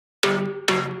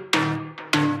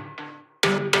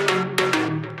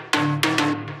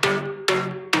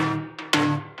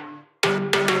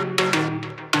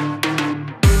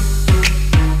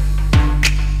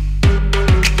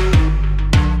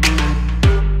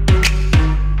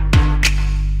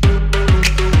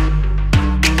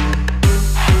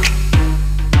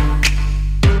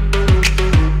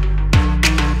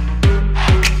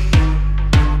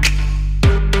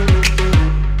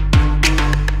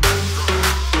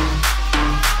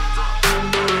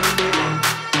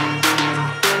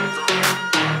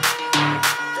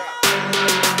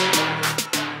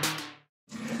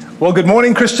Well, good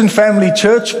morning, Christian Family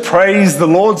Church. Praise the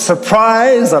Lord.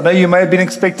 Surprise. I know you may have been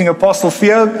expecting Apostle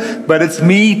Theo, but it's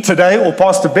me today, or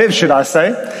Pastor Bev, should I say.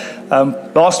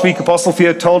 Last week, Apostle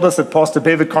Theo told us that Pastor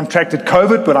Bev had contracted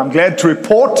COVID, but I'm glad to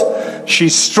report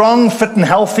she's strong, fit and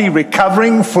healthy,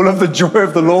 recovering, full of the joy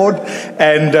of the Lord.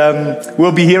 And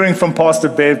we'll be hearing from Pastor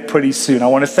Bev pretty soon. I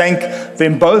want to thank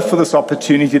them both for this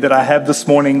opportunity that I have this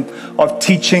morning of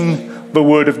teaching the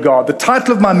Word of God. The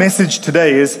title of my message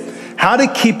today is How to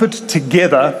Keep It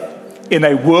Together in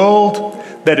a World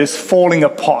That Is Falling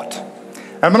Apart.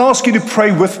 I'm going to ask you to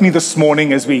pray with me this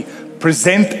morning as I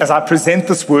present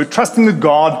this word, trusting that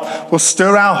God will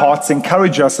stir our hearts,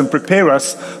 encourage us, and prepare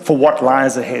us for what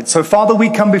lies ahead. So, Father, we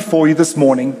come before you this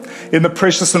morning in the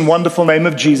precious and wonderful name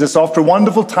of Jesus. After a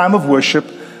wonderful time of worship,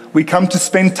 we come to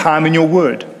spend time in your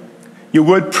word. Your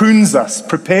word prunes us,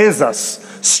 prepares us,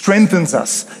 strengthens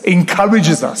us,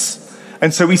 encourages us.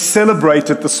 And so we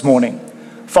celebrate it this morning.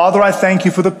 Father, I thank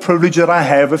you for the privilege that I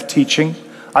have of teaching.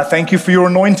 I thank you for your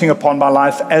anointing upon my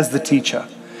life as the teacher.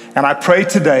 And I pray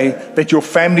today that your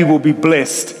family will be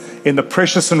blessed in the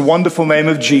precious and wonderful name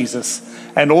of Jesus.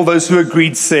 And all those who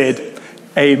agreed said,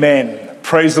 Amen.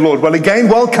 Praise the Lord. Well, again,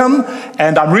 welcome.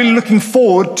 And I'm really looking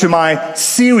forward to my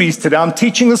series today. I'm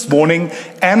teaching this morning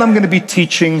and I'm going to be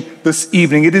teaching this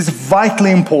evening. It is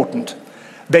vitally important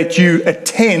that you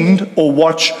attend or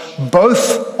watch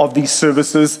both of these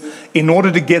services in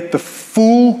order to get the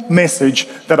full message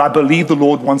that I believe the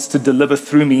Lord wants to deliver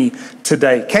through me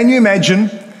today. Can you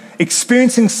imagine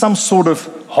experiencing some sort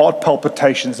of heart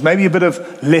palpitations, maybe a bit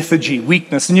of lethargy,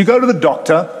 weakness, and you go to the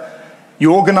doctor,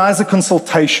 you organize a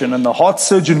consultation, and the heart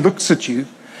surgeon looks at you,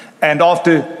 and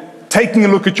after taking a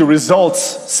look at your results,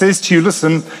 says to you,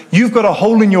 listen, you've got a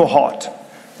hole in your heart.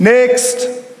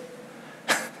 Next.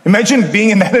 Imagine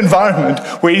being in that environment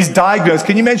where he's diagnosed.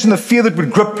 Can you imagine the fear that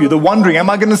would grip you, the wondering, am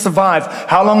I going to survive?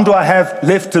 How long do I have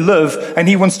left to live? And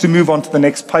he wants to move on to the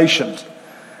next patient.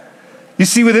 You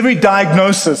see, with every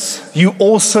diagnosis, you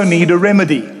also need a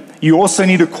remedy. You also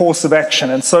need a course of action.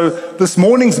 And so this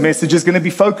morning's message is going to be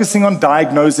focusing on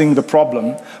diagnosing the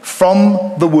problem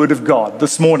from the Word of God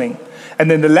this morning.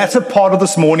 And then the latter part of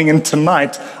this morning and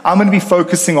tonight, I'm going to be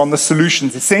focusing on the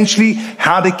solutions, essentially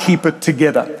how to keep it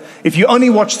together. If you only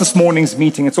watch this morning's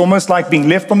meeting, it's almost like being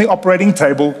left on the operating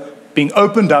table, being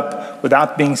opened up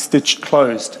without being stitched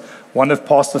closed. One of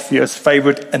Pastor Theo's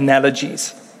favorite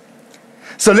analogies.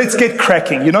 So let's get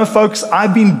cracking. You know, folks,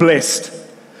 I've been blessed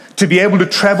to be able to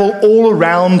travel all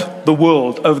around the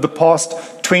world over the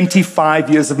past 25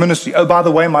 years of ministry. Oh, by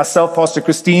the way, myself, Pastor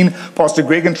Christine, Pastor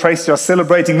Greg and Tracy are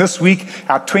celebrating this week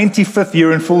our 25th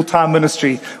year in full-time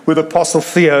ministry with Apostle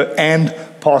Theo and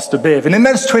Pastor Bev. And in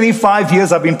those 25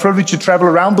 years, I've been privileged to travel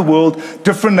around the world,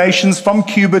 different nations from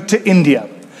Cuba to India.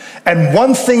 And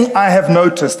one thing I have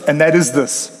noticed, and that is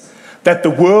this, that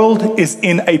the world is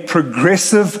in a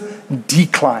progressive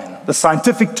decline. The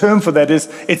scientific term for that is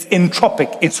it's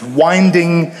entropic, it's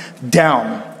winding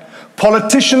down.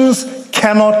 Politicians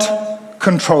cannot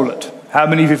control it. How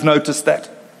many of you have noticed that?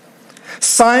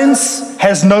 Science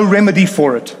has no remedy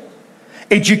for it.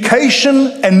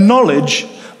 Education and knowledge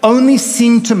only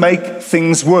seem to make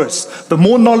things worse. The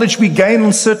more knowledge we gain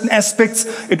on certain aspects,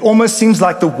 it almost seems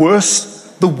like the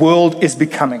worse the world is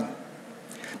becoming.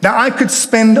 Now, I could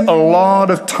spend a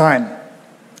lot of time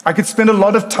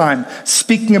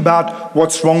speaking about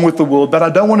what's wrong with the world, but I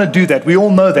don't want to do that. We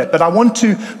all know that. But I want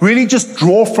to really just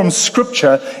draw from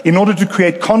Scripture in order to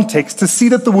create context to see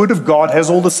that the Word of God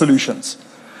has all the solutions.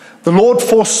 The Lord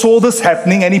foresaw this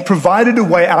happening, and He provided a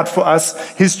way out for us,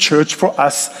 His church, for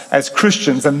us as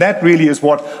Christians. And that really is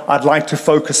what I'd like to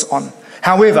focus on.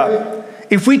 However,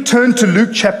 if we turn to Luke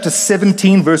chapter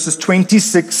 17, verses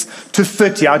 26 to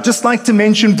 30, I'd just like to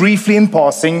mention briefly in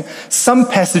passing some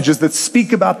passages that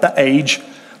speak about the age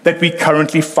that we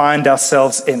currently find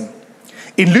ourselves in.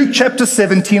 In Luke chapter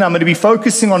 17, I'm going to be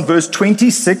focusing on verse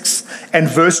 26 and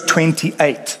verse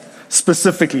 28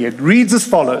 specifically. It reads as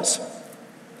follows.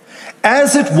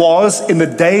 As it was in the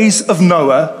days of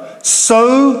Noah,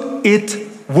 so it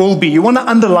will be. You want to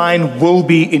underline will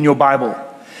be in your Bible.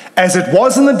 As it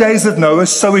was in the days of Noah,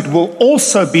 so it will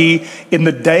also be in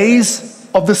the days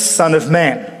of the Son of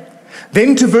Man.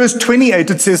 Then to verse 28,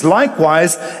 it says,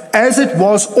 likewise, as it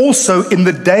was also in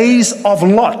the days of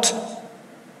Lot.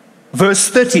 Verse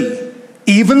 30,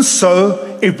 even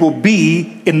so it will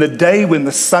be in the day when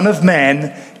the Son of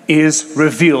Man is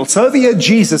revealed. So over here,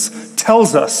 Jesus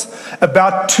tells us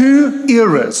about two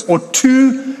eras or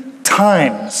two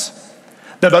times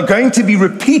that are going to be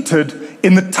repeated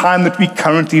in the time that we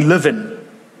currently live in.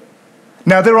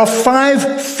 Now, there are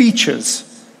 5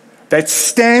 features that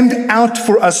stand out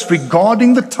for us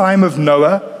regarding the time of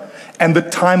Noah and the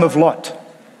time of Lot.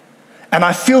 And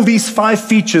I feel these 5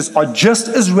 features are just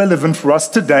as relevant for us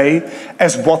today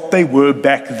as what they were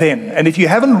back then. And if you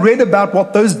haven't read about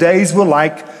what those days were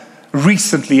like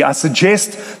recently, I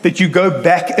suggest that you go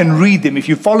back and read them. If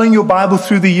you're following your Bible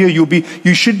through the year,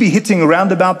 you should be hitting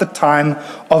around about the time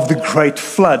of the Great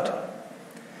Flood.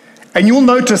 And you'll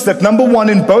notice that, number one,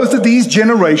 in both of these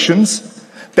generations,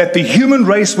 that the human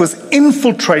race was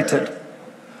infiltrated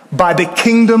by the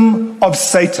kingdom of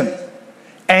Satan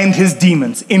and his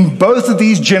demons. In both of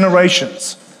these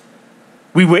generations,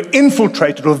 we were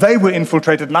infiltrated, or they were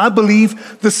infiltrated, and I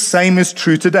believe the same is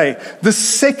true today. The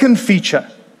second feature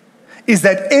is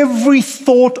that every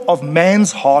thought of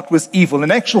man's heart was evil. In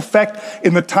actual fact,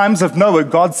 in the times of Noah,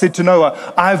 God said to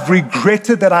Noah, I've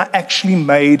regretted that I actually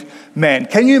made man.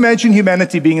 Can you imagine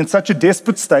humanity being in such a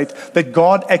desperate state that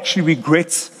God actually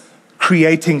regrets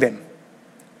creating them?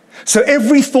 So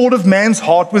every thought of man's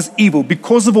heart was evil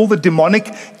because of all the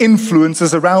demonic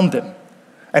influences around them.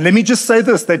 And let me just say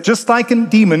this, that just like a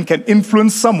demon can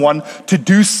influence someone to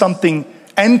do something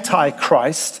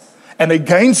anti-Christ and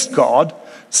against God,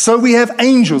 so we have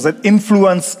angels that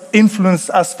influence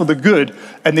us for the good.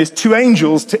 And there's 2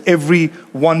 angels to every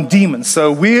 1 demon.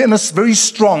 So we're in a very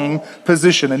strong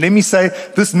position. And let me say,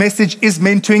 this message is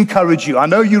meant to encourage you. I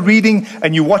know you're reading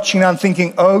and you're watching now and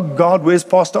thinking, oh God, where's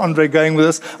Pastor Andre going with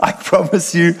this? I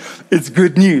promise you it's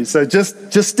good news. So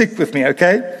just stick with me,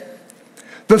 okay?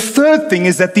 The third thing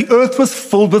is that the earth was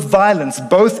filled with violence,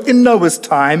 both in Noah's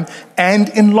time and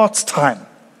in Lot's time.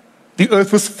 The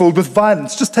earth was filled with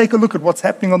violence. Just take a look at what's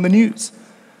happening on the news.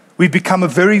 We've become a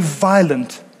very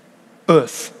violent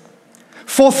earth.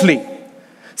 Fourthly,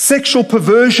 sexual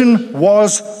perversion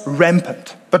was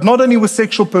rampant. But not only was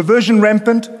sexual perversion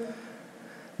rampant,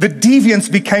 the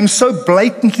deviants became so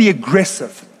blatantly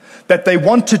aggressive that they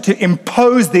wanted to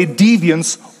impose their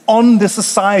deviance on the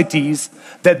societies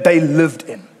that they lived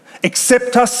in.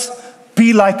 Accept us,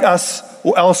 be like us,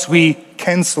 or else we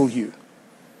cancel you.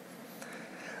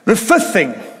 The fifth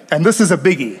thing, and this is a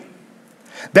biggie,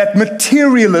 that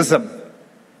materialism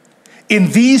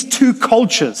in these 2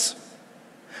 cultures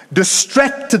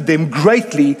distracted them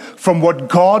greatly from what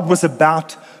God was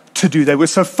about to do. They were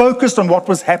so focused on what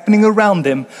was happening around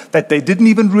them that they didn't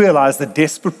even realize the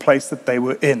desperate place that they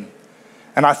were in.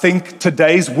 And I think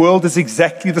today's world is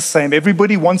exactly the same.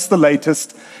 Everybody wants the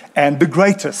latest and the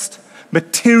greatest.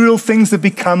 Material things have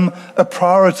become a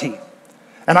priority.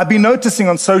 And I've been noticing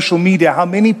on social media how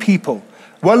many people,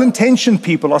 well-intentioned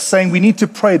people, are saying we need to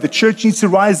pray. The church needs to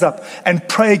rise up and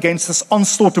pray against this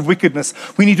onslaught of wickedness.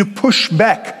 We need to push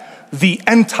back the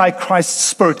antichrist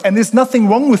spirit. And there's nothing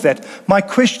wrong with that. My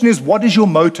question is, what is your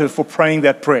motive for praying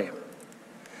that prayer?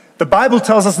 The Bible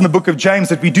tells us in the book of James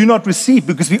that we do not receive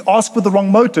because we ask with the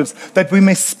wrong motives, that we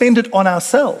may spend it on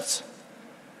ourselves.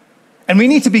 And we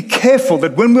need to be careful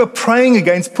that when we're praying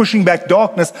against pushing back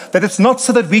darkness, that it's not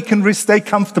so that we can stay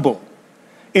comfortable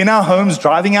in our homes,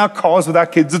 driving our cars with our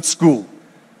kids at school.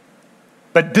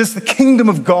 But does the kingdom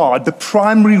of God the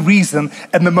primary reason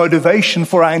and the motivation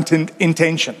for our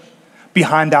intention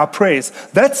behind our prayers?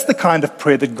 That's the kind of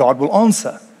prayer that God will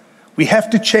answer. We have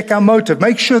to check our motive.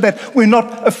 Make sure that we're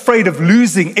not afraid of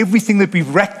losing everything that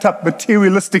we've racked up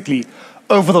materialistically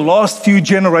over the last few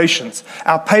generations.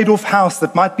 Our paid-off house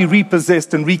that might be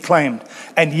repossessed and reclaimed,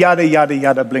 and yada, yada,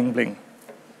 yada, bling, bling.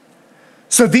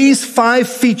 So these 5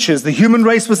 features, the human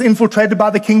race was infiltrated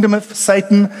by the kingdom of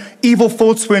Satan, evil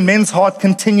thoughts were in men's heart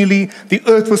continually, the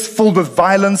earth was filled with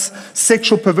violence,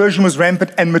 sexual perversion was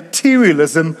rampant, and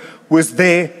materialism was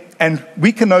there. And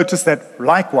we can notice that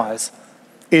likewise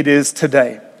it is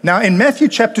today. Now in Matthew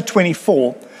chapter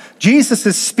 24, Jesus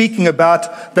is speaking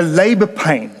about the labor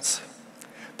pains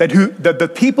that the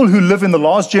people who live in the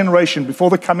last generation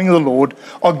before the coming of the Lord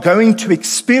are going to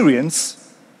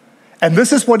experience. And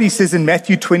this is what he says in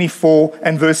Matthew 24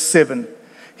 and verse 7.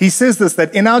 He says this,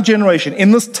 that in our generation, in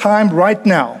this time right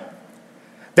now,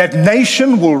 that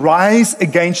nation will rise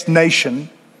against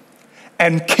nation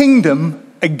and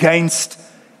kingdom against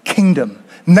kingdom.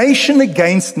 Nation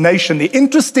against nation. The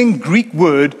interesting Greek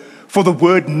word for the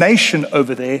word nation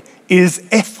over there is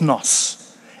ethnos.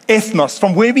 Ethnos,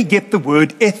 from where we get the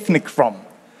word ethnic from.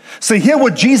 So here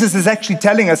what Jesus is actually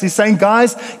telling us, he's saying,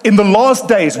 guys, in the last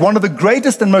days, one of the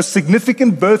greatest and most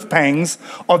significant birth pangs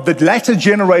of the latter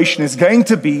generation is going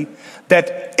to be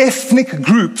that ethnic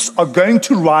groups are going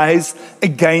to rise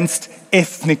against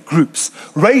ethnic groups.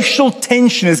 Racial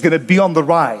tension is going to be on the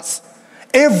rise.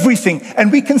 Everything.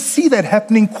 And we can see that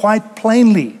happening quite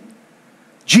plainly.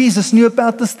 Jesus knew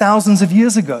about this thousands of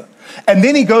years ago. And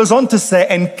then he goes on to say,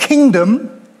 and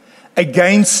kingdom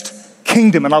against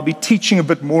kingdom. And I'll be teaching a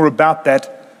bit more about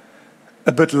that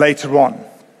a bit later on.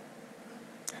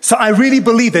 So I really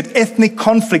believe that ethnic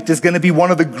conflict is going to be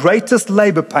one of the greatest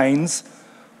labor pains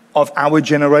of our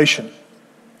generation.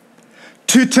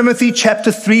 2 Timothy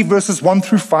chapter 3, verses 1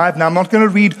 through 5. Now, I'm not going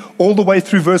to read all the way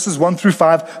through verses 1 through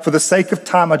 5. For the sake of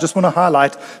time, I just want to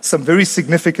highlight some very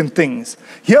significant things.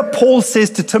 Here, Paul says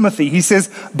to Timothy, he says,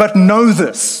 but know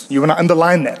this. You want to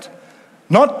underline that.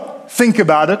 Not think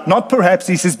about it, not perhaps.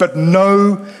 He says, but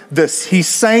know this. He's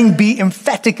saying be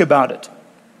emphatic about it.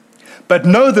 But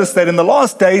know this, that in the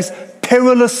last days,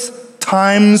 perilous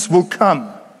times will come.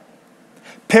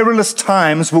 Perilous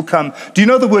times will come. Do you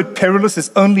know the word perilous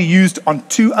is only used on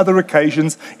 2 other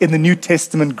occasions in the New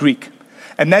Testament Greek?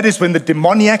 And that is when the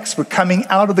demoniacs were coming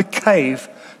out of the cave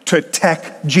to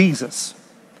attack Jesus.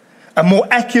 A more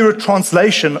accurate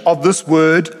translation of this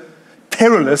word,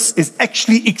 perilous, is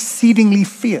actually exceedingly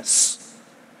fierce.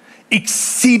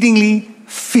 Exceedingly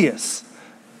fierce.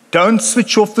 Don't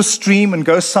switch off the stream and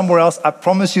go somewhere else. I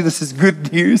promise you this is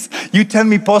good news. You tell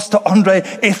me, Pastor Andre,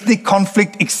 ethnic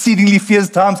conflict, exceedingly fierce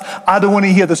times. I don't want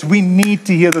to hear this. We need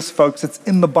to hear this, folks. It's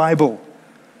in the Bible.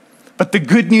 But the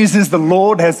good news is the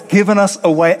Lord has given us a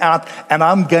way out, and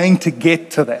I'm going to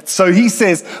get to that. So he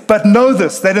says, but know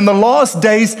this, that in the last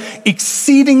days,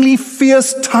 exceedingly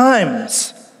fierce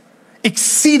times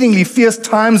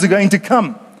are going to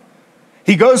come.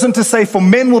 He goes on to say, for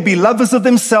men will be lovers of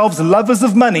themselves, lovers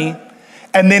of money.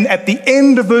 And then at the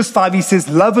end of verse 5, he says,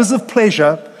 lovers of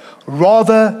pleasure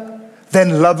rather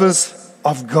than lovers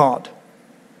of God.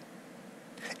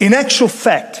 In actual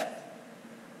fact,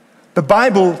 the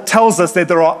Bible tells us that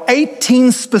there are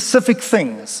 18 specific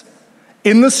things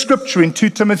in the scripture in 2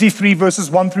 Timothy 3,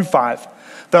 verses 1 through 5,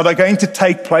 that are going to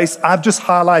take place. I've just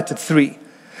highlighted 3.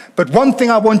 But one thing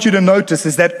I want you to notice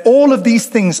is that all of these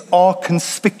things are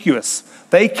conspicuous.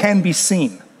 They can be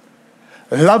seen.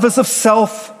 Lovers of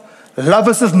self,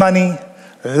 lovers of money,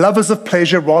 lovers of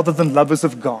pleasure rather than lovers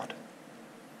of God.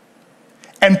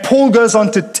 And Paul goes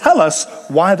on to tell us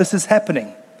why this is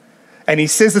happening. And he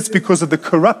says it's because of the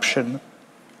corruption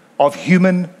of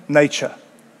human nature.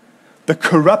 The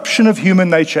corruption of human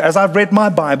nature. As I've read my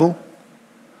Bible,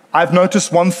 I've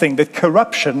noticed one thing, that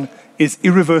corruption is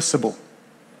irreversible.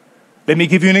 Let me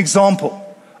give you an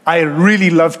example. I really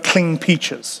love cling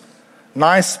peaches.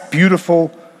 Nice,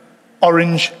 beautiful,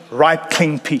 orange, ripe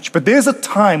cling peach. But there's a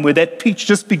time where that peach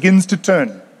just begins to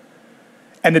turn.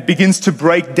 And it begins to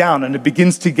break down and it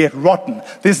begins to get rotten.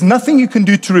 There's nothing you can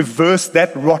do to reverse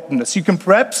that rottenness. You can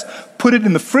perhaps put it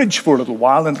in the fridge for a little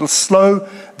while and it'll slow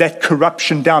that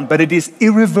corruption down. But it is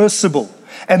irreversible.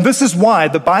 And this is why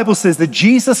the Bible says that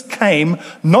Jesus came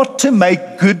not to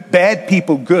make bad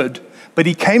people good, but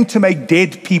he came to make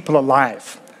dead people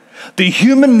alive. The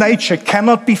human nature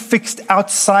cannot be fixed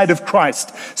outside of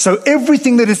Christ. So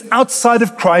everything that is outside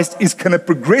of Christ is going to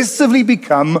progressively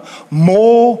become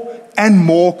more and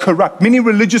more corrupt. Many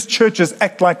religious churches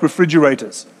act like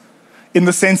refrigerators in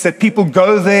the sense that people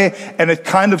go there and it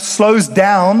kind of slows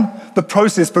down the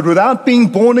process. But without being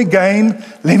born again,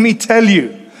 let me tell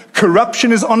you,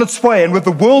 corruption is on its way. And with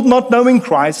the world not knowing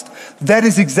Christ, that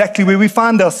is exactly where we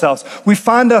find ourselves. We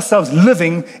find ourselves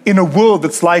living in a world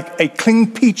that's like a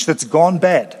cling peach that's gone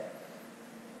bad.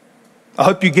 I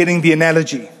hope you're getting the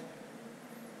analogy.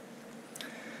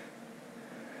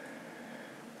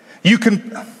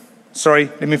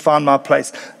 Let me find my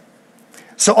place.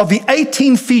 So of the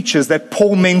 18 features that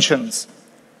Paul mentions,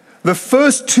 the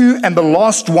first 2 and the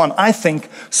last one, I think,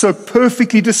 so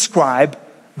perfectly describe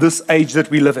this age that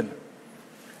we live in.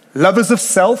 Lovers of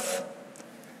self,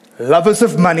 lovers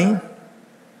of money,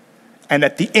 and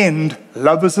at the end,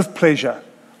 lovers of pleasure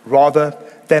rather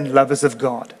than lovers of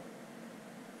God.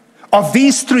 Of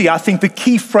these 3, I think the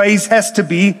key phrase has to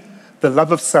be the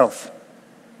love of self.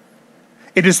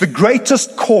 It is the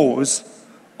greatest cause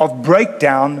of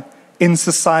breakdown in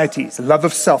societies, love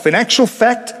of self. In actual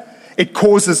fact, it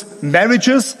causes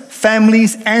marriages,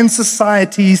 families, and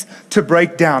societies to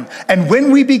break down. And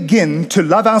when we begin to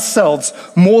love ourselves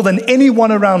more than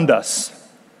anyone around us,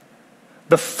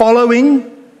 the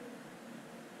following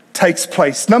takes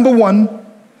place. Number 1,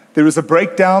 there is a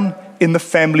breakdown in the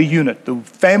family unit. The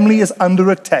family is under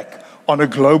attack on a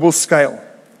global scale.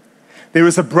 There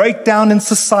is a breakdown in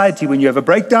society. When you have a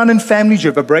breakdown in families, you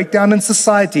have a breakdown in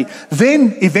society.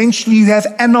 Then eventually you have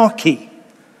anarchy,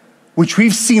 which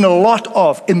we've seen a lot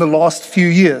of in the last few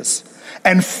years.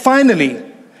 And finally,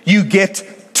 you get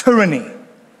tyranny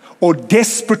or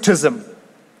despotism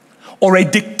or a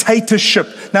dictatorship.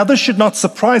 Now, this should not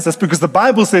surprise us because the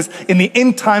Bible says in the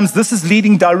end times, this is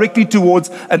leading directly towards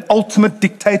an ultimate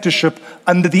dictatorship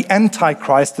under the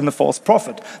Antichrist and the false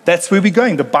prophet. That's where we're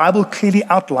going. The Bible clearly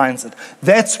outlines it.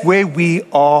 That's where we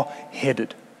are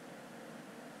headed.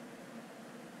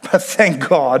 But thank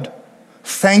God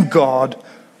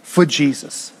for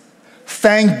Jesus.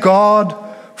 Thank God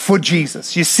for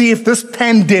Jesus. You see, if this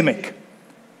pandemic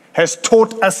has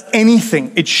taught us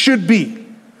anything, it should be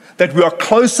that we are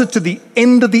closer to the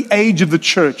end of the age of the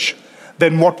church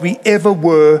than what we ever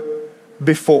were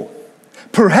before.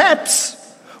 Perhaps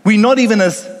we're not even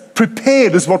as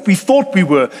prepared as what we thought we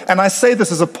were. And I say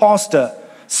this as a pastor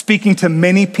speaking to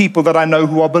many people that I know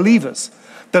who are believers,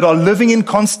 that are living in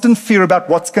constant fear about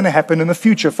what's going to happen in the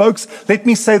future. Folks, let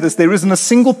me say this. There isn't a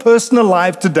single person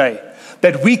alive today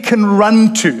that we can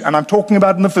run to, and I'm talking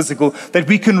about in the physical, that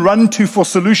we can run to for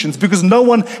solutions, because no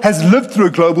one has lived through a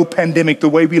global pandemic the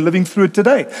way we're living through it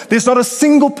today. There's not a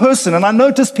single person, and I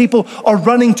notice people are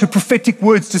running to prophetic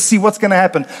words to see what's going to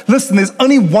happen. Listen, there's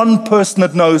only one person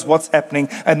that knows what's happening,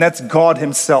 and that's God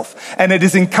himself. And it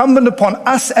is incumbent upon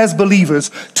us as believers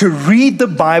to read the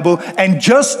Bible and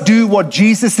just do what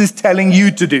Jesus is telling you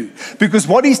to do. Because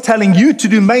what he's telling you to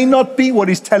do may not be what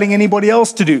he's telling anybody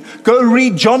else to do. Go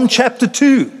read John chapter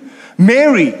 2.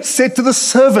 Mary said to the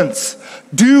servants,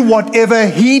 do whatever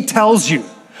he tells you,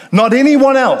 not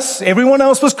anyone else. Everyone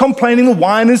else was complaining, the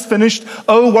wine is finished.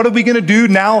 Oh, what are we going to do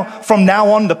now? From now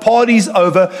on, the party's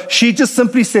over. She just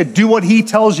simply said, do what he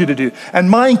tells you to do. And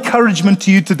my encouragement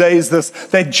to you today is this,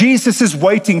 that Jesus is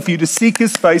waiting for you to seek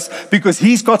his face, because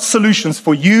he's got solutions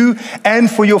for you and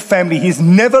for your family. He's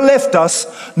never left us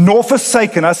nor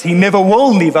forsaken us. He never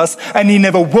will leave us, and he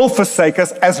never will forsake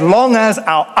us as long as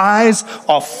our eyes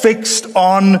are fixed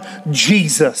on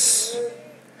Jesus.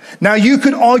 Now, you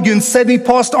could argue and say to me,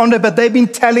 Pastor Andre, but they've been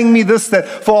telling me this, that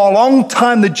for a long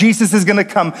time that Jesus is going to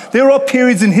come. There are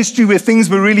periods in history where things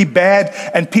were really bad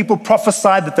and people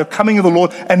prophesied that they're coming of the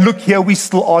Lord. And look, here we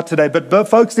still are today. But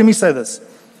folks, let me say this.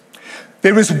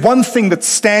 There is one thing that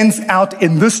stands out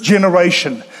in this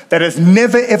generation that has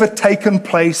never ever taken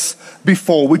place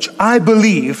before, which I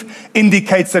believe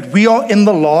indicates that we are in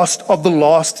the last of the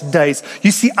last days.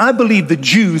 You see, I believe the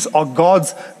Jews are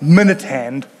God's minute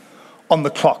hand on the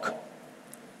clock.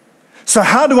 So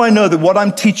how do I know that what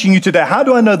I'm teaching you today, how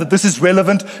do I know that this is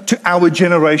relevant to our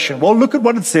generation? Well, look at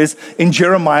what it says in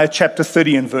Jeremiah chapter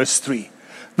 30 and verse 3.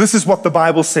 This is what the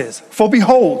Bible says. For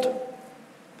behold,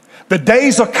 the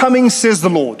days are coming, says the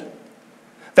Lord,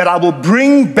 that I will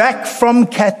bring back from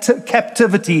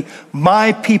captivity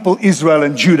my people Israel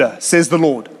and Judah, says the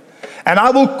Lord. And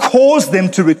I will cause them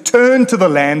to return to the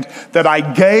land that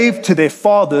I gave to their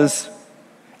fathers,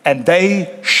 and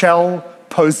they shall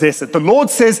possess it. The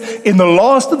Lord says in the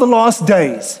last of the last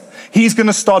days, he's going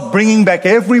to start bringing back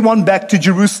everyone back to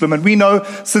Jerusalem. And we know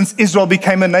since Israel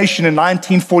became a nation in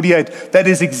 1948, that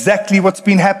is exactly what's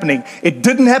been happening. It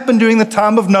didn't happen during the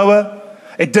time of Noah.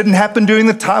 It didn't happen during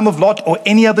the time of Lot or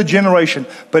any other generation,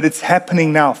 but it's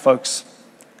happening now, folks.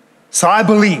 So I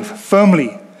believe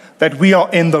firmly that we are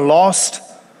in the last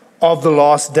of the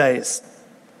last days.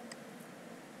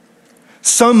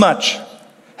 So much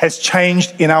has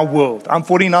changed in our world. I'm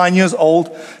 49 years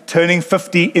old, turning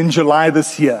 50 in July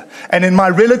this year. And in my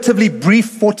relatively brief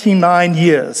 49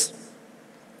 years,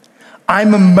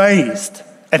 I'm amazed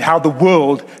at how the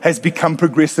world has become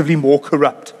progressively more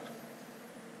corrupt.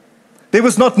 There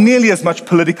was not nearly as much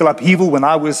political upheaval when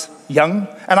I was young.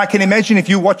 And I can imagine if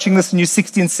you're watching this and you're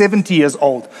 60 and 70 years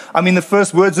old, I mean, the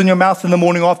first words in your mouth in the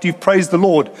morning after you've praised the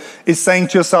Lord is saying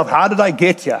to yourself, how did I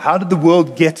get here? How did the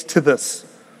world get to this?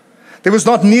 There was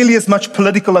not nearly as much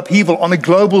political upheaval on a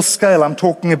global scale I'm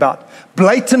talking about.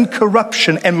 Blatant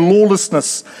corruption and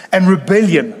lawlessness and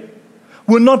rebellion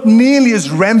were not nearly as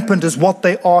rampant as what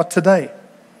they are today.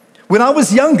 When I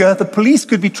was younger, the police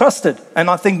could be trusted, and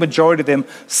I think majority of them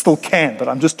still can, but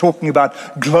I'm just talking about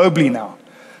globally now.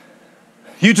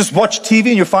 You just watch TV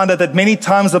and you find out that many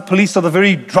times the police are the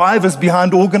very drivers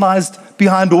behind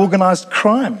organized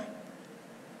crime.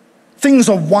 Things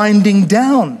are winding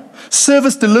down.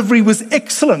 Service delivery was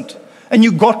excellent, and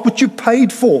you got what you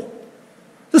paid for.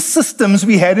 The systems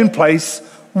we had in place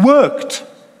worked.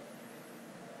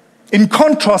 In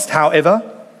contrast, however,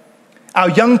 our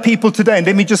young people today, and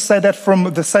let me just say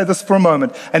this for a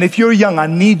moment, and if you're young, I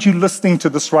need you listening to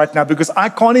this right now, because I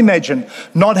can't imagine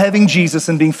not having Jesus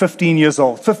and being 15 years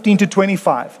old, 15 to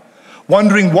 25,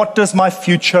 wondering what does my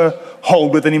future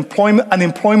hold with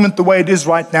unemployment the way it is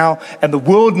right now, and the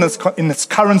world in its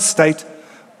current state.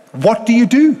 What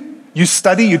do? You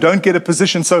study, you don't get a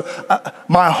position. So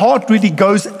my heart really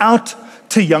goes out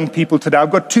to young people today.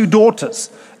 I've got 2 daughters,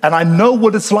 and I know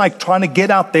what it's like trying to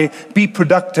get out there, be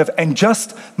productive, and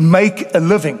just make a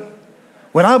living.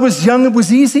 When I was young, it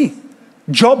was easy.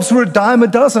 Jobs were a dime a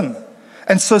dozen.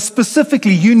 And so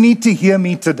specifically, you need to hear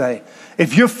me today.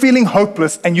 If you're feeling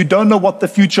hopeless and you don't know what the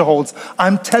future holds,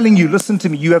 I'm telling you, listen to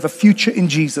me, you have a future in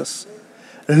Jesus.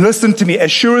 Listen to me,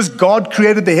 as sure as God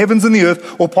created the heavens and the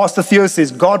earth, or Pastor Theo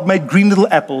says, God made green little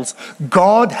apples,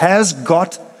 God has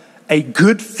got a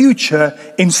good future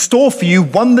in store for you,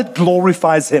 one that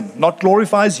glorifies Him, not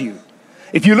glorifies you.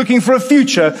 If you're looking for a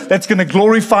future that's going to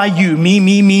glorify you,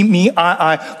 me,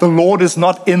 I, the Lord is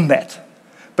not in that.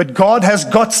 But God has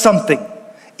got something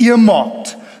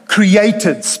earmarked,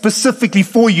 created specifically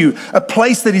for you, a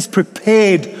place that is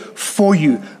prepared for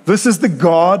you. This is the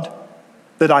God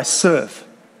that I serve.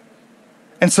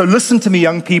 And so listen to me,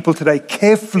 young people, today.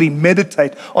 Carefully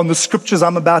meditate on the scriptures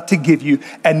I'm about to give you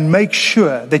and make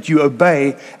sure that you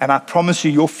obey. And I promise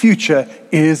you, your future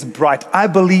is bright. I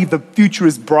believe the future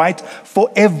is bright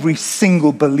for every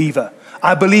single believer.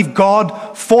 I believe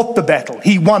God fought the battle.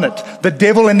 He won it. The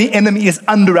devil and the enemy is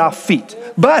under our feet.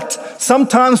 But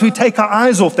sometimes we take our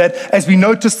eyes off that as we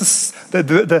notice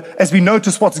as we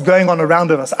notice what's going on around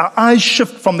us. Our eyes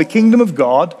shift from the kingdom of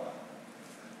God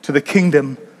to the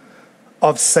kingdom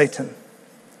of Satan.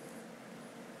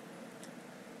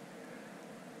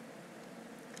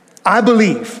 I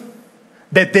believe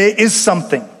that there is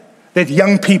something that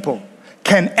young people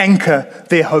can anchor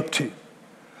their hope to.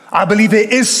 I believe there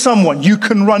is someone you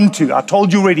can run to. I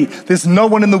told you already, there's no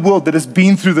one in the world that has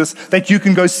been through this that you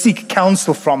can go seek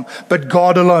counsel from, but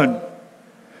God alone.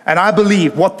 And I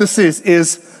believe what this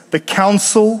is the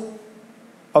counsel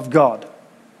of God.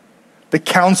 The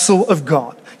counsel of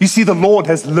God. You see, the Lord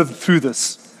has lived through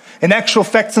this. In actual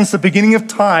fact, since the beginning of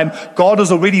time, God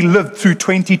has already lived through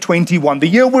 2021, the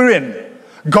year we're in.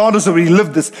 God has already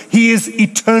lived this. He is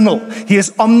eternal. He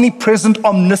is omnipresent,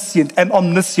 omniscient, and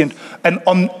omniscient, and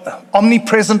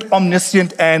omnipresent,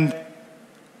 omniscient, and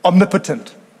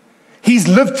omnipotent. He's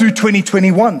lived through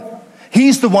 2021.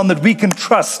 He's the one that we can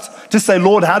trust to say,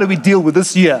 Lord, how do we deal with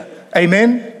this year?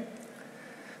 Amen?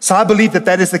 So I believe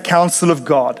that is the counsel of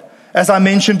God. As I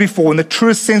mentioned before, in the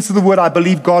truest sense of the word, I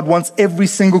believe God wants every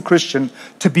single Christian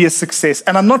to be a success.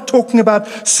 And I'm not talking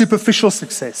about superficial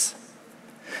success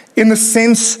in the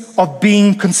sense of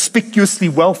being conspicuously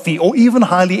wealthy or even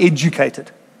highly educated.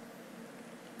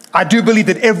 I do believe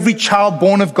that every child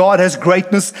born of God has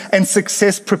greatness and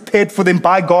success prepared for them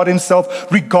by God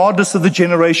Himself, regardless of the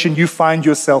generation you find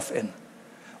yourself in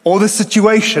or the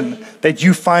situation that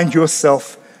you find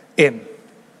yourself in.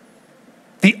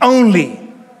 The only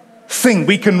thing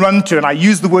we can run to, and I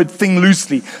use the word thing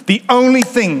loosely, the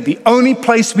only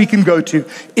place we can go to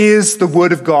is the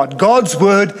Word of God. God's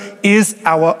Word is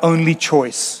our only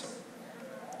choice.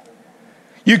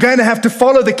 You're going to have to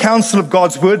follow the counsel of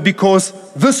God's Word because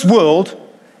this world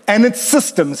and its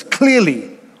systems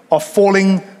clearly are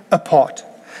falling apart.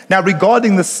 Now,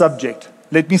 regarding this subject,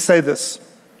 let me say this,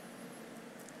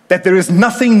 that there is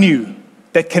nothing new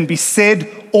that can be said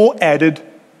or added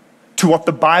to what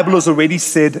the Bible has already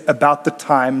said about the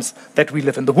times that we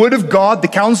live in. The Word of God, the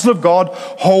counsel of God,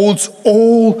 holds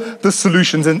all the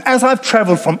solutions. And as I've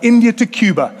traveled from India to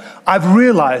Cuba, I've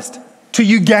realized, to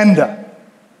Uganda,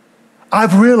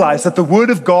 I've realized that the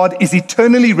Word of God is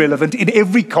eternally relevant in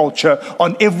every culture,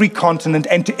 on every continent,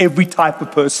 and to every type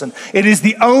of person. It is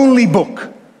the only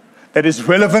book that is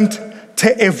relevant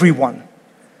to everyone.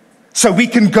 So we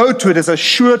can go to it as a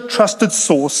sure, trusted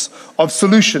source of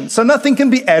solutions. So nothing can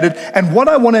be added. And what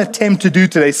I want to attempt to do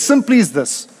today simply is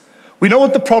this. We know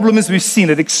what the problem is. We've seen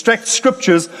it. Extract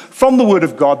scriptures from the Word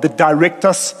of God that direct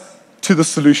us to the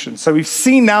solution. So we've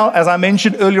seen now, as I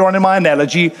mentioned earlier on in my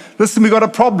analogy, listen, we've got a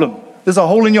problem. There's a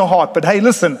hole in your heart. But hey,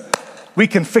 listen, we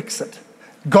can fix it.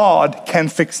 God can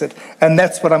fix it. And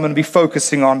that's what I'm going to be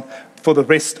focusing on for the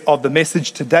rest of the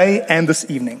message today and this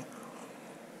evening.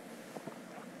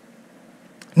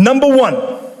 Number one,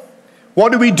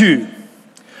 what do we do?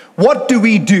 What do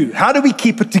we do? How do we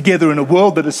keep it together in a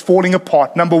world that is falling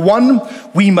apart? Number one,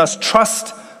 we must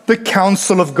trust the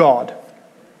counsel of God.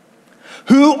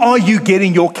 Who are you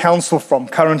getting your counsel from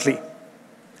currently?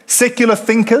 Secular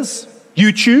thinkers?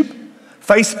 YouTube?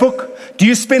 Facebook? Do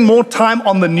you spend more time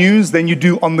on the news than you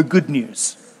do on the good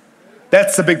news?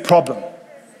 That's a big problem.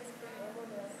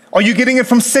 Are you getting it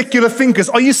from secular thinkers?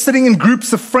 Are you sitting in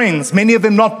groups of friends, many of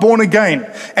them not born again,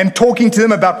 and talking to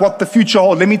them about what the future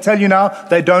holds? Let me tell you now,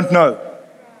 they don't know.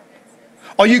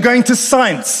 Are you going to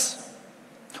science?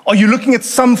 Are you looking at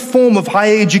some form of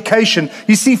higher education?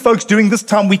 You see, folks, during this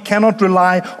time, we cannot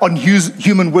rely on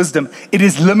human wisdom. It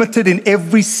is limited in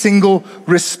every single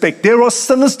respect. There are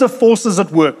sinister forces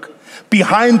at work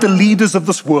behind the leaders of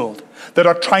this world that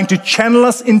are trying to channel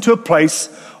us into a place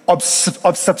of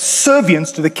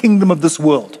subservience to the kingdom of this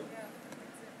world.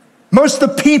 Most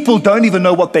of the people don't even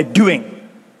know what they're doing.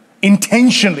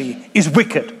 Intentionally is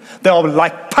wicked. They are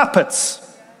like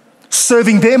puppets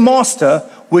serving their master,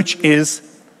 which is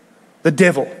the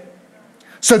devil.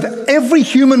 So that every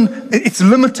human, it's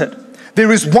limited.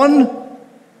 There is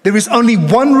only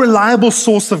one reliable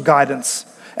source of guidance,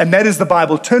 and that is the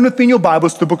Bible. Turn with me in your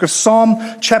Bibles to the book of Psalm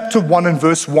chapter 1 and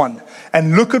verse 1.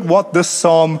 And look at what this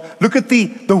psalm, look at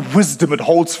the wisdom it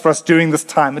holds for us during this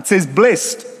time. It says,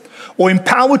 blessed or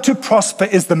empowered to prosper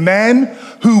is the man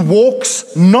who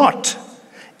walks not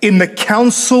in the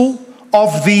counsel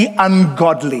of the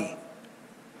ungodly.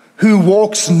 Who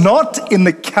walks not in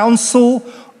the counsel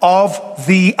of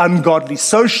the ungodly.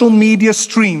 Social media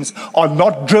streams are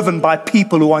not driven by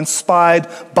people who are inspired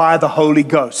by the Holy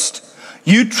Ghost.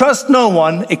 You trust no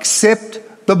one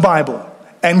except the Bible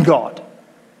and God.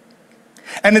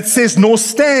 And it says, nor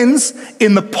stands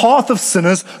in the path of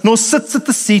sinners, nor sits at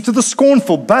the seat of the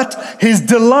scornful, but his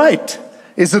delight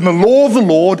is in the law of the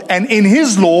Lord, and in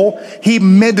his law he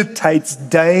meditates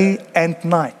day and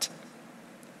night.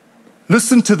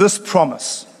 Listen to this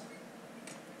promise.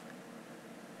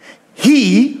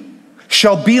 He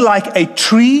shall be like a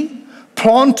tree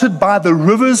planted by the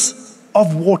rivers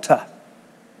of water.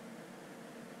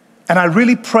 And I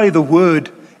really pray the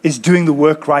word is doing the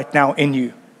work right now in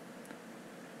you.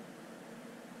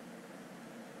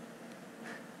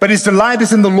 But his delight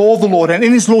is in the law of the Lord, and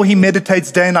in his law he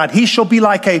meditates day and night. He shall be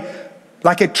like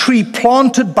a tree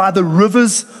planted by the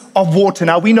rivers of water.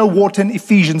 Now we know water in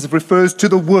Ephesians refers to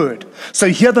the word. So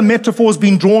here the metaphor has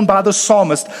been drawn by the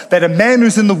psalmist that a man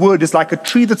who's in the word is like a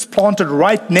tree that's planted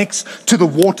right next to the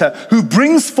water, who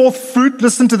brings forth fruit,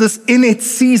 listen to this, in its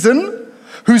season,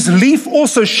 whose leaf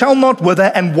also shall not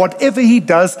wither, and whatever he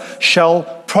does shall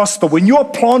prosper. When you are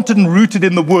planted and rooted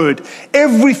in the word,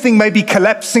 everything may be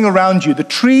collapsing around you. The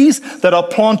trees that are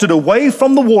planted away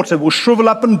from the water will shrivel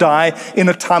up and die in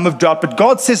a time of drought. But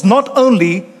God says not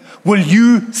only will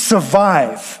you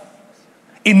survive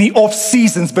in the off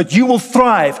seasons, but you will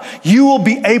thrive. You will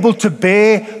be able to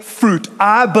bear fruit.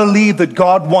 I believe that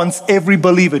God wants every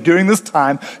believer during this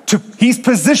time he's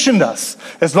positioned us,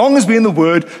 as long as we're in the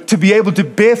word, to be able to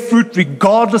bear fruit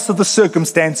regardless of the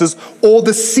circumstances or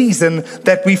the season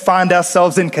that we find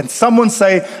ourselves in. Can someone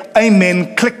say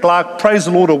amen, click like, praise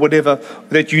the Lord, or whatever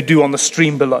that you do on the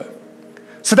stream below?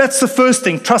 So that's the first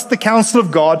thing, trust the counsel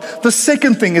of God. The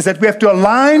second thing is that we have to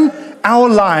align our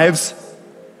lives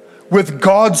with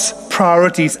God's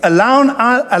priorities. Align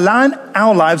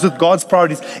our lives with God's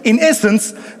priorities. In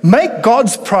essence, make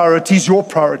God's priorities your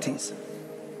priorities.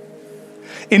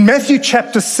 In Matthew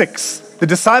chapter 6, the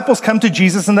disciples come to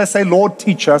Jesus and they say, Lord,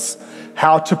 teach us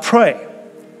how to pray.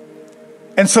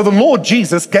 And so the Lord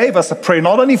Jesus gave us a prayer,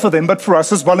 not only for them, but for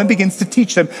us as well, and begins to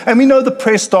teach them. And we know the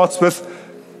prayer starts with,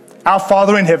 Our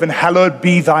Father in heaven, hallowed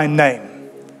be thy name.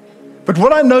 But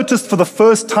what I noticed for the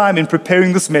first time in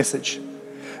preparing this message,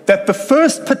 that the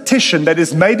first petition that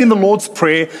is made in the Lord's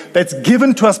Prayer that's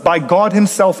given to us by God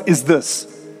himself is this: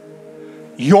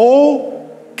 your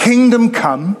kingdom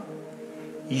come,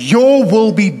 your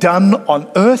will be done on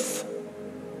earth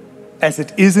as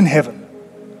it is in heaven.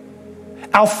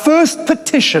 Our first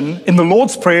petition in the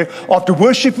Lord's Prayer after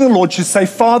worshiping the Lord should say,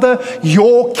 Father,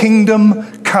 your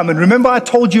kingdom come. And remember, I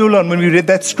told you alone when we read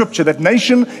that scripture that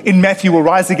nation in Matthew will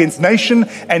rise against nation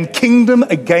and kingdom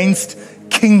against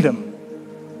kingdom.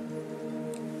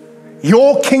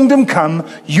 Your kingdom come,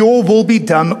 your will be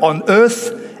done on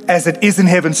earth as it is in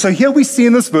heaven. So here we see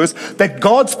in this verse that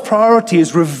God's priority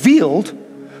is revealed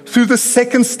through the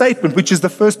second statement, which is the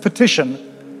first petition,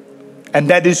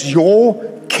 and that is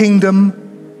your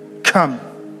kingdom come.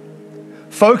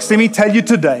 Folks, let me tell you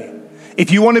today,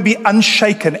 if you want to be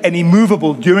unshaken and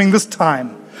immovable during this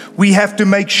time, we have to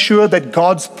make sure that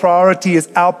God's priority is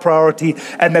our priority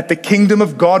and that the kingdom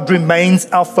of God remains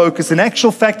our focus. In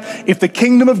actual fact, if the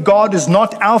kingdom of God is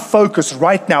not our focus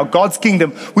right now, God's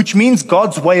kingdom, which means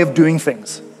God's way of doing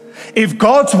things, if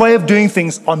God's way of doing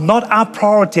things are not our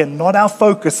priority and not our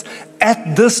focus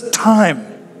at this time,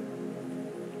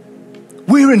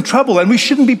 we're in trouble, and we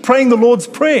shouldn't be praying the Lord's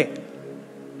Prayer.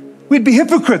 We'd be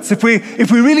hypocrites if we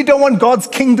really don't want God's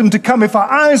kingdom to come, if our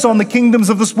eyes are on the kingdoms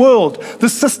of this world, the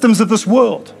systems of this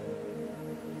world.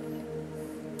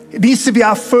 It needs to be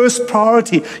our first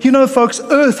priority. You know, folks,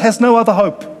 earth has no other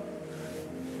hope.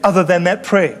 other than that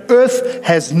prayer. Earth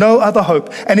has no other hope.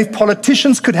 And if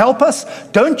politicians could help us,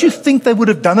 don't you think they would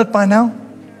have done it by now?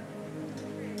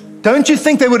 Don't you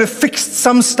think they would have fixed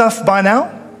some stuff by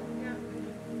now?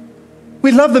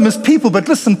 We love them as people, but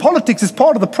listen, politics is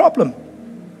part of the problem.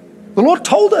 The Lord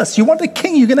told us, you want a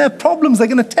king, you're going to have problems, they're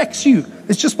going to tax you.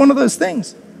 It's just one of those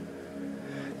things.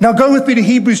 Now go with me to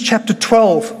Hebrews chapter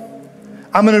 12.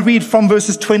 I'm going to read from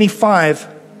verses 25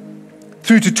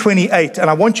 through to 28, and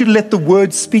I want you to let the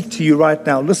word speak to you right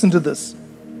now. Listen to this.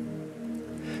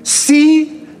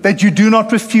 See that you do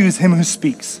not refuse him who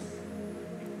speaks.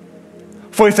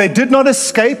 For if they did not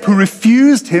escape who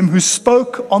refused him who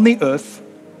spoke on the earth,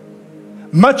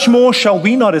 much more shall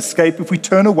we not escape if we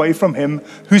turn away from him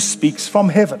who speaks from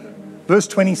heaven. Verse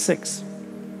 26.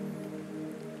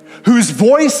 Whose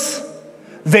voice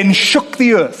then shook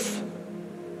the earth.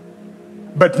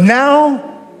 But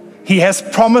now he has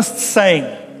promised, saying,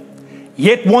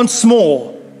 yet once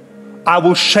more I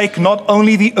will shake not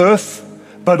only the earth,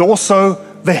 but also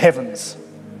the heavens.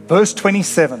 Verse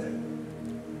 27.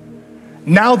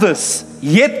 Now this,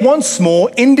 yet once more,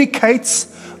 indicates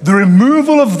the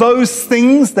removal of those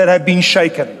things that have been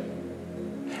shaken,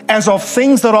 as of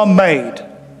things that are made,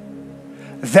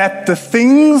 that the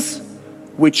things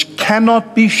which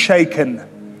cannot be shaken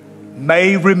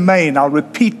may remain. I'll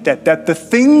repeat that the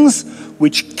things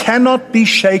which cannot be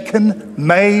shaken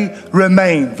may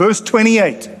remain. Verse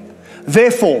 28.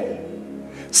 Therefore,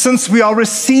 since we are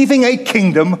receiving a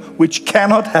kingdom which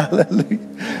cannot,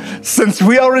 hallelujah, since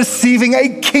we are receiving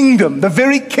a kingdom, the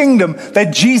very kingdom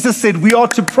that Jesus said we are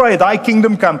to pray, thy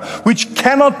kingdom come, which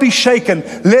cannot be shaken,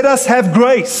 let us have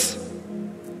grace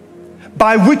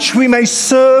by which we may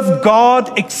serve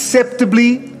God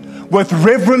acceptably with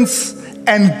reverence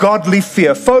and godly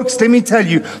fear. Folks, let me tell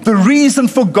you, the reason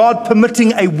for God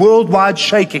permitting a worldwide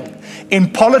shaking in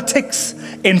politics,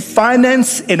 in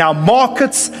finance, in our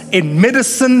markets, in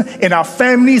medicine, in our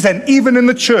families, and even in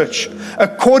the church,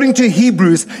 according to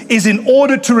Hebrews, is in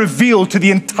order to reveal to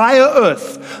the entire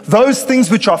earth those things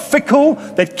which are fickle,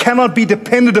 that cannot be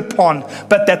depended upon,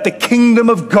 but that the kingdom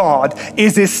of God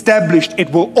is established.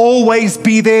 It will always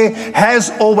be there, has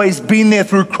always been there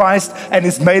through Christ, and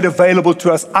is made available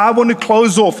to us. I want to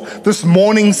close off this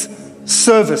morning's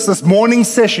service, this morning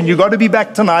session. You've got to be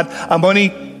back tonight. I'm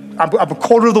a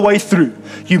quarter of the way through.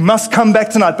 You must come back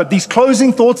tonight. But these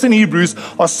closing thoughts in Hebrews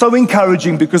are so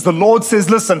encouraging, because the Lord says,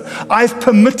 listen, I've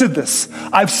permitted this.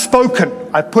 I've spoken.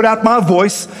 I've put out my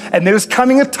voice, and there is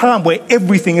coming a time where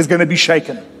everything is going to be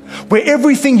shaken. Where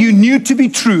everything you knew to be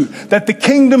true, that the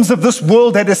kingdoms of this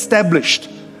world had established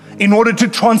in order to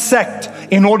transact,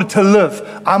 in order to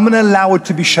live, I'm going to allow it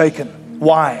to be shaken.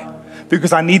 Why?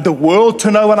 Because I need the world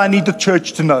to know, and I need the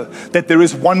church to know, that there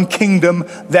is one kingdom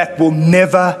that will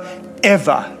never,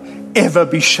 ever, ever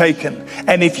be shaken.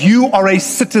 And if you are a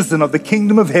citizen of the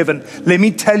kingdom of heaven, let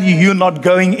me tell you, you're not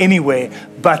going anywhere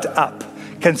but up.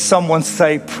 Can someone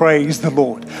say, praise the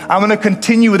Lord? I'm going to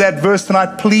continue with that verse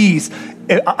tonight. Please,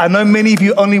 I know many of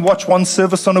you only watch one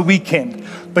service on a weekend,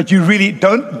 but you really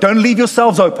don't leave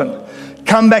yourselves open.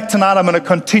 Come back tonight. I'm going to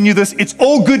continue this. It's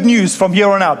all good news from here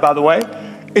on out, by the way.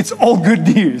 It's all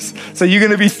good news. So you're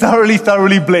going to be thoroughly,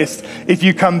 thoroughly blessed if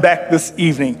you come back this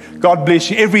evening. God bless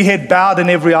you. Every head bowed and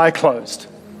every eye closed.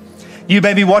 You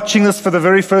may be watching this for the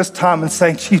very first time and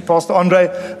saying, gee, Pastor Andre,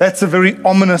 that's a very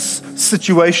ominous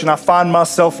situation I find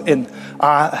myself in.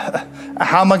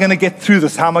 How am I going to get through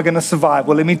this? How am I going to survive?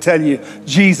 Well, let me tell you,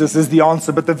 Jesus is the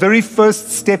answer. But the very first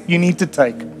step you need to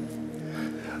take,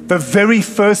 the very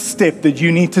first step that you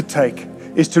need to take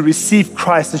is to receive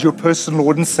Christ as your personal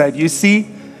Lord and Savior. You see,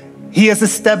 He has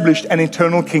established an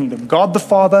eternal kingdom. God the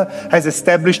Father has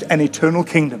established an eternal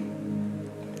kingdom.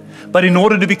 But in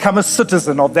order to become a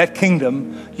citizen of that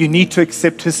kingdom, you need to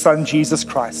accept His Son, Jesus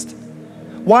Christ.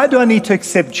 Why do I need to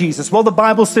accept Jesus? Well, the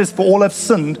Bible says, for all have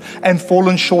sinned and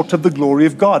fallen short of the glory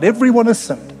of God. Everyone has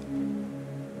sinned.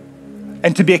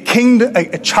 And to be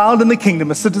a child in the kingdom,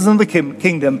 a citizen of the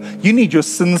kingdom, you need your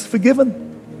sins forgiven.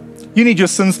 You need your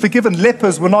sins forgiven.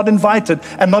 Lepers were not invited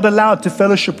and not allowed to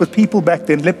fellowship with people back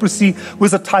then. Leprosy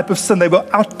was a type of sin. They were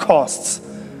outcasts.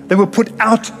 They were put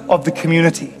out of the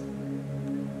community.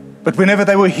 But whenever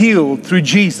they were healed through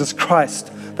Jesus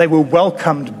Christ, they were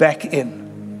welcomed back in.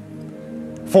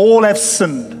 For all have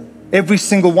sinned. Every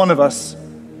single one of us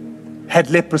had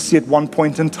leprosy at one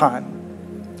point in time.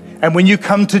 And when you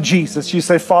come to Jesus, you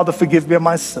say, Father, forgive me of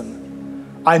my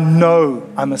sin. I know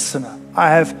I'm a sinner. I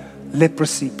have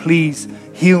leprosy. Please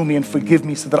heal me and forgive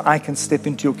me so that I can step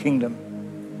into your kingdom.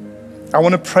 I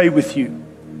want to pray with you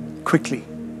quickly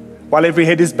while every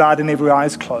head is bowed and every eye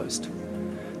is closed.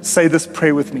 Say this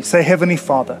prayer with me. Say, Heavenly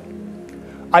Father,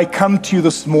 I come to you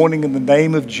this morning in the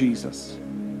name of Jesus.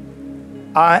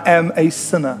 I am a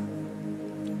sinner.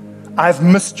 I've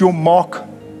missed your mark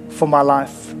for my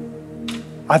life.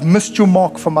 I've missed your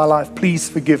mark for my life. Please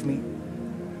forgive me.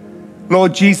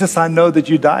 Lord Jesus, I know that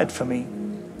you died for me.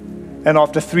 And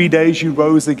after 3 days, you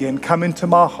rose again. Come into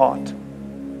my heart.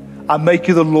 I make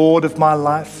you the Lord of my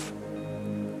life.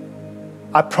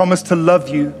 I promise to love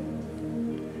you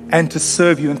and to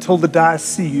serve you until the day I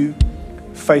see you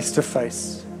face to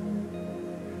face.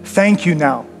 Thank you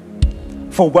now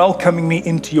for welcoming me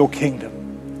into your kingdom.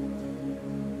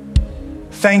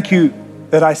 Thank you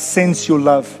that I sense your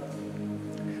love,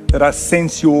 that I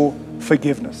sense your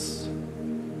forgiveness.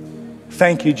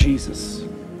 Thank you, Jesus,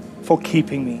 for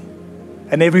keeping me.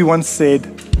 And everyone said,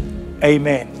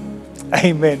 amen.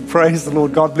 Amen. Praise the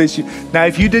Lord. God bless you. Now,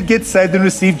 if you did get saved and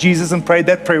receive Jesus and prayed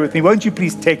that prayer with me, won't you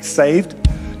please text SAVED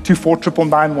to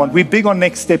 49991. We're big on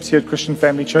next steps here at Christian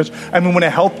Family Church, and we want to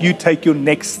help you take your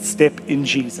next step in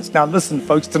Jesus. Now, listen,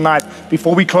 folks, tonight,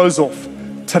 before we close off,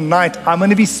 tonight I'm going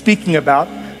to be speaking about,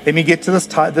 let me get to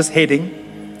this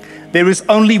heading. There is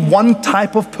only one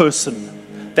type of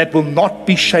person that will not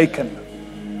be shaken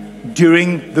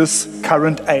during this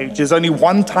current age. There's only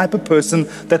one type of person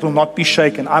that will not be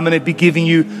shaken. I'm going to be giving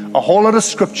you a whole lot of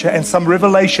scripture and some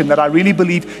revelation that I really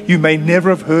believe you may never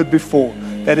have heard before,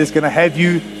 that is going to have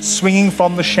you swinging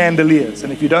from the chandeliers.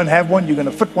 And if you don't have one, you're going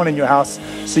to fit one in your house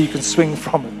so you can swing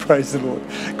from it. Praise the Lord.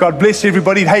 God bless you,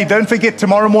 everybody. Hey, don't forget,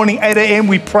 tomorrow morning, 8 a.m.,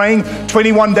 we're praying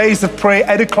 21 days of prayer,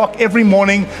 8 o'clock every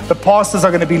morning. The pastors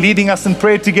are going to be leading us in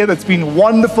prayer together. It's been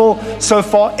wonderful so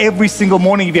far every single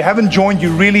morning. If you haven't joined,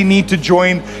 you really need to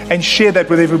join and share that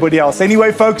with everybody else.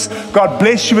 Anyway, folks, God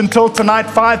bless you until tonight,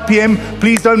 5 p.m.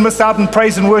 Please don't miss out on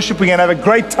praise and worship. We're going to have a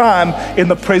great time in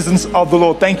the presence of the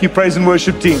Lord. Thank you, praise and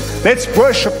worship team. Let's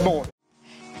worship, Lord.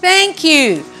 Thank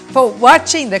you for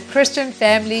watching the Christian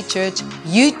Family Church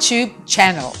YouTube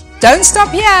channel. Don't stop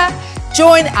here.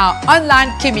 Join our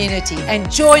online community and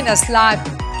join us live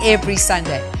every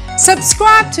Sunday.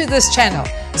 Subscribe to this channel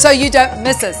so you don't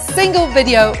miss a single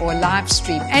video or live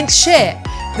stream, and share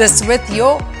this with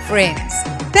your friends.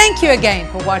 Thank you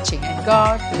again for watching, and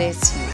God bless you.